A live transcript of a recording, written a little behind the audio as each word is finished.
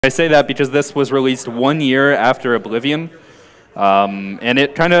I say that because this was released 1 year after Oblivion, and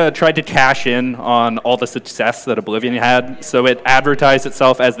it kind of tried to cash in on all the success that Oblivion had, so it advertised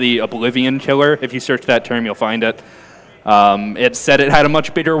itself as the Oblivion killer. If you search that term, you'll find it. It said it had a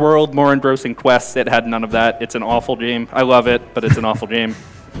much bigger world, more engrossing quests. It had none of that. It's an awful game. I love it, but it's an awful game.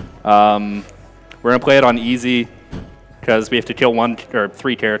 We're going to play it on easy, because we have to kill 1 or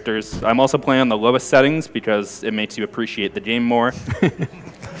 3 characters. I'm also playing on the lowest settings, because it makes you appreciate the game more.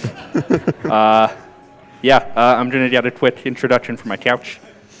 I'm going to get a quick introduction from my couch.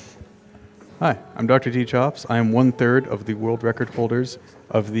 Hi, I'm Dr. D Chops. I am 1/3 of the world record holders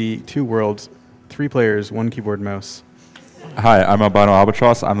of the 2 worlds, 3 players, 1 keyboard mouse. Hi, I'm Albino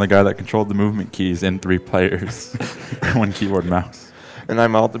Albatross. I'm the guy that controlled the movement keys in 3 players, 1 keyboard mouse. And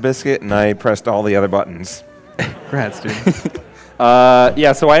I'm Altabiscuit, and I pressed all the other buttons. Congrats, dude.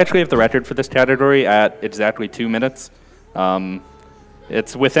 So I actually have the record for this category at exactly 2 minutes.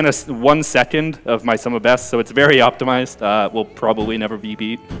 It's within 1 second of my sum of best, so it's very optimized. Will probably never be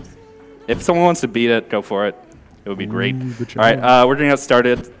beat. If someone wants to beat it, go for it. It would be great. All right, we're going to get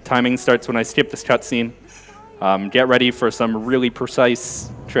started. Timing starts when I skip this cutscene. Get ready for some really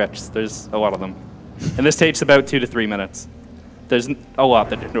precise tricks. There's a lot of them. And this takes about 2 to 3 minutes. There's a lot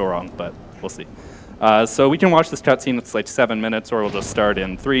that can go wrong, but we'll see. So we can watch this cutscene. It's like 7 minutes, or we'll just start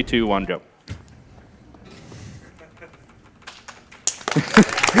in 3, 2, 1, go.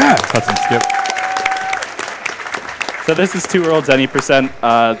 Yeah, touch and skip. So this is 2 worlds, any percent.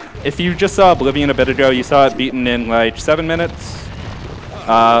 If you just saw Oblivion a bit ago, you saw it beaten in like 7 minutes.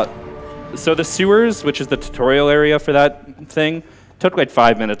 So the sewers, which is the tutorial area for that thing, took like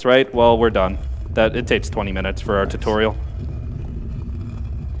 5 minutes, right? Well, we're done. It takes 20 minutes for our tutorial.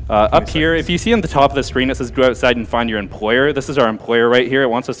 Up here, if you see on the top of the screen, it says go outside and find your employer. This is our employer right here. It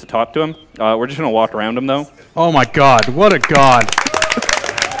wants us to talk to him. We're just going to walk around him, though. Oh my god, what a god.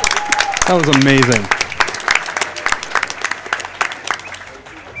 That was amazing.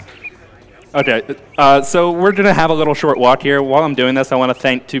 Okay, so we're going to have a little short walk here. While I'm doing this, I want to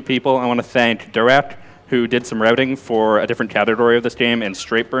thank 2 people. I want to thank Durak, who did some routing for a different category of this game, and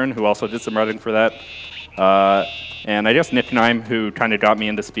Straightburn, who also did some routing for that. And I guess Nicknime, who kind of got me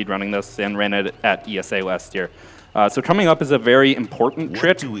into speedrunning this and ran it at ESA last year. So coming up is a very important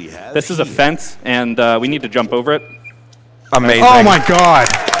trick. This is a fence, and we need to jump over it. Amazing. Oh my god.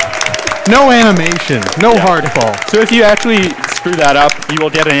 No animation, no hard fall. So if you actually screw that up, you will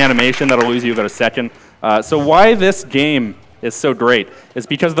get an animation that'll lose you about a second. So why this game is so great is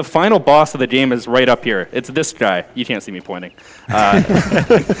because the final boss of the game is right up here. It's this guy. You can't see me pointing.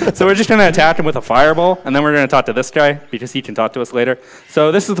 So we're just going to attack him with a fireball, and then we're going to talk to this guy because he can talk to us later.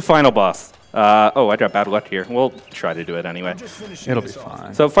 So this is the final boss. Oh, I got bad luck here. We'll try to do it anyway. It'll be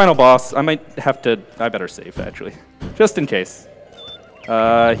fine. So final boss, I better save actually, just in case.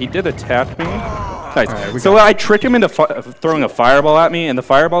 He did attack me. Nice. Right, so I trick him into throwing a fireball at me, and the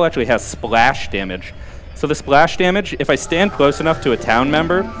fireball actually has splash damage. So the splash damage, if I stand close enough to a town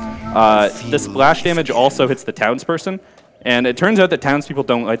member, the splash damage also hits the townsperson. And it turns out that townspeople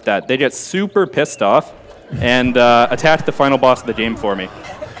don't like that. They get super pissed off and attack the final boss of the game for me.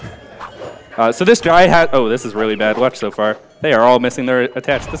 So this guy had... Oh, this is really bad luck so far. They are all missing their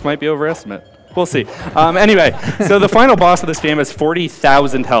attacks. This might be overestimate. We'll see. Anyway, so the final boss of this game has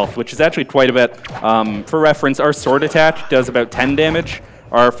 40,000 health, which is actually quite a bit. For reference, our sword attack does about 10 damage.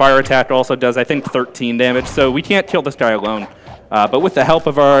 Our fire attack also does, I think, 13 damage. So we can't kill this guy alone. But with the help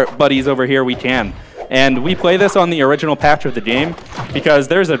of our buddies over here, we can. And we play this on the original patch of the game because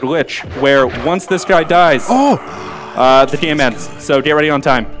there's a glitch where once this guy dies, the game ends. So get ready on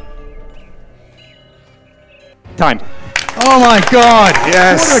time. Time. Oh my god!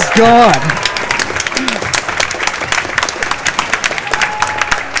 Yes! What a god!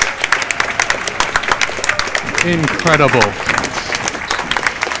 Incredible.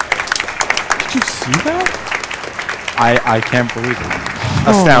 Did you see that? I can't believe it.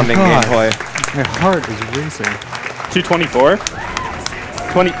 Astounding God. gameplay. My heart is racing. 224?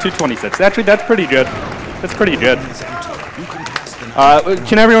 226. Actually, that's pretty good. That's pretty good.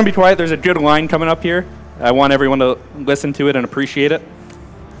 Can everyone be quiet? There's a good line coming up here. I want everyone to listen to it and appreciate it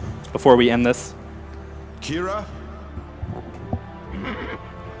before we end this. Kira?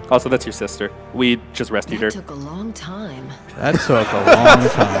 Also, that's your sister. We just rescued her. That took a long time. That took a long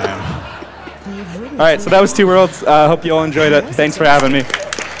time. All right, so that was 2 worlds. Hope you all enjoyed it. Thanks for having me.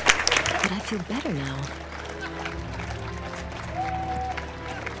 But I feel better now.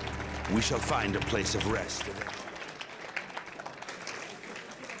 We shall find a place of rest.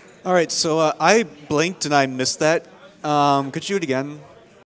 All right, so I blinked and I missed that. Could you do it again?